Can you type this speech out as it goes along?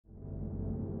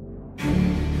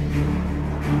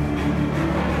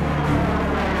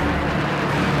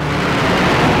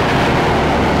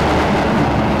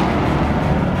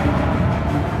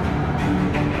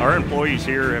employees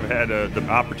here have had the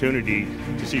opportunity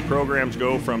to see programs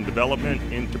go from development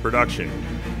into production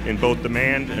in both the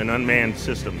manned and unmanned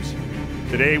systems.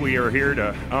 Today we are here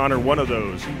to honor one of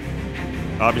those,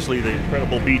 obviously the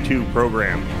incredible B-2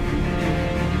 program.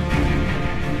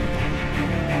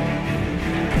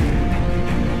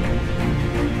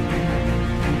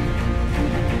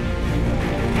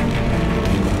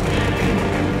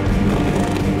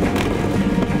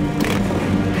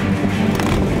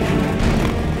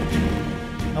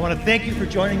 I want to thank you for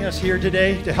joining us here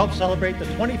today to help celebrate the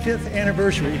 25th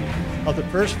anniversary of the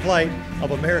first flight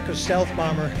of America's stealth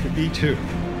bomber, the B-2.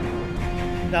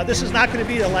 Now, this is not going to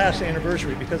be the last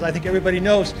anniversary because I think everybody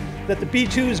knows that the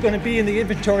B-2 is going to be in the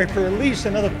inventory for at least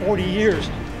another 40 years.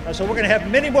 So we're going to have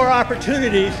many more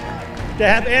opportunities to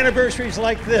have anniversaries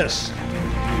like this.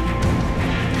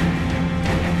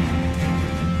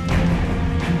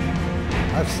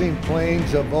 I've seen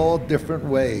planes of all different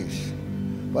ways,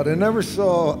 but I never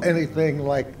saw anything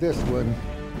like this one.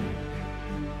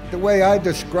 The way I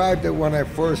described it when I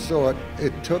first saw it,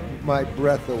 it took my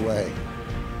breath away.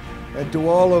 And to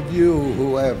all of you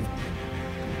who have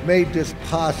made this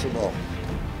possible,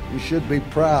 you should be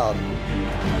proud.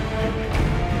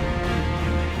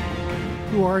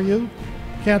 Who are you?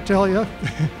 Can't tell you.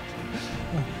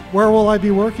 Where will I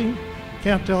be working?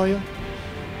 Can't tell you.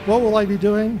 What will I be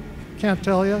doing? Can't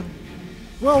tell you.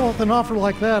 Well, with an offer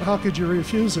like that, how could you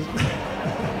refuse it?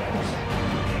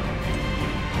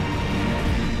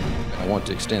 I want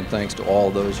to extend thanks to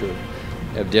all those who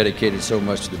have dedicated so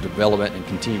much to the development and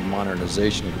continued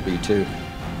modernization of the B-2.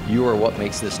 You are what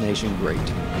makes this nation great.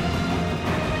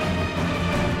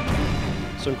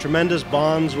 Some tremendous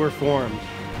bonds were formed,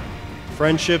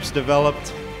 friendships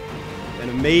developed, and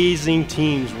amazing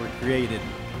teams were created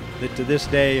that to this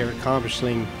day are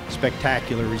accomplishing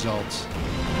spectacular results.